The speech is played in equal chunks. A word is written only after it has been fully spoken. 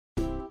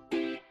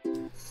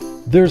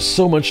There's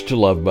so much to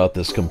love about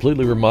this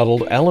completely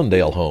remodeled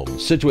Allandale home,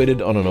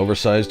 situated on an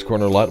oversized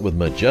corner lot with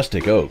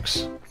majestic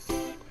oaks.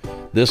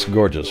 This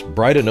gorgeous,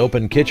 bright and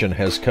open kitchen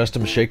has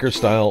custom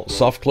shaker-style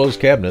soft-close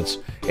cabinets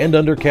and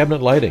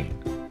under-cabinet lighting.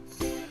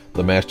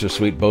 The master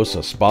suite boasts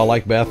a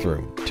spa-like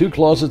bathroom, 2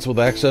 closets with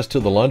access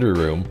to the laundry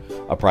room,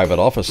 a private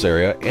office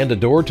area, and a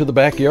door to the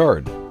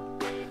backyard.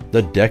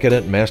 The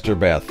decadent master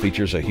bath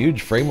features a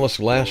huge frameless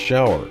glass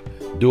shower,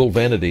 dual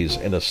vanities,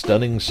 and a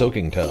stunning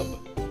soaking tub.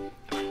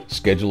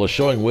 Schedule a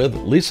showing with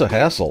Lisa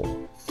Hassel.